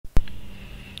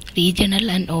Regional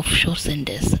and offshore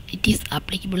centers. It is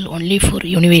applicable only for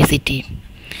university.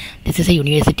 This is a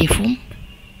university form.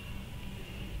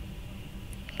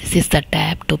 This is the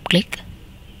tab to click.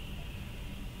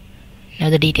 Now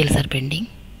the details are pending.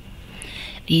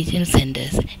 Regional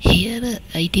centers. Here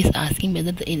it is asking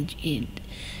whether the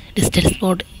distance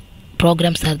mode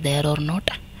programs are there or not,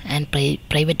 and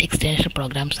private extension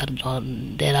programs are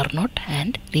there or not,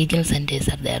 and regional centers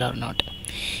are there or not.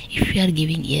 If you are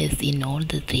giving yes in all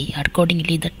the three,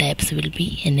 accordingly the tabs will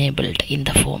be enabled in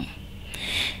the form.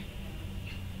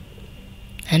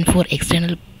 And for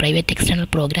private external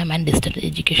program and distance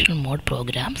educational mode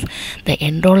programs, the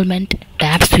enrollment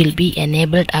tabs will be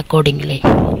enabled accordingly.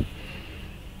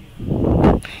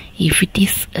 If it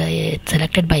is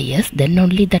selected by yes, then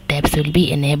only the tabs will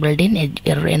be enabled in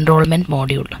enrollment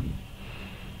module.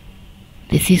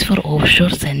 This is for offshore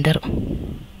center.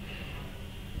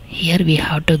 Here we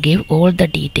have to give all the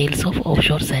details of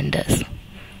offshore centers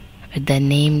with the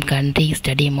name, country,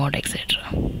 study mode, etc.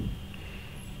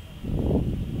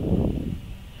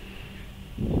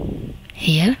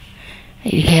 Here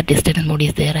distance mode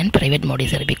is there and private mode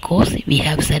is there because we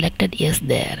have selected yes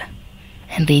there,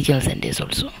 and regional centers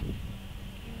also.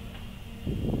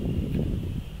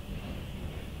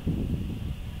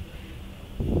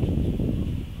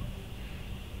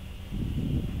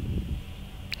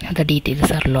 The details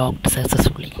are logged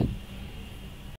successfully.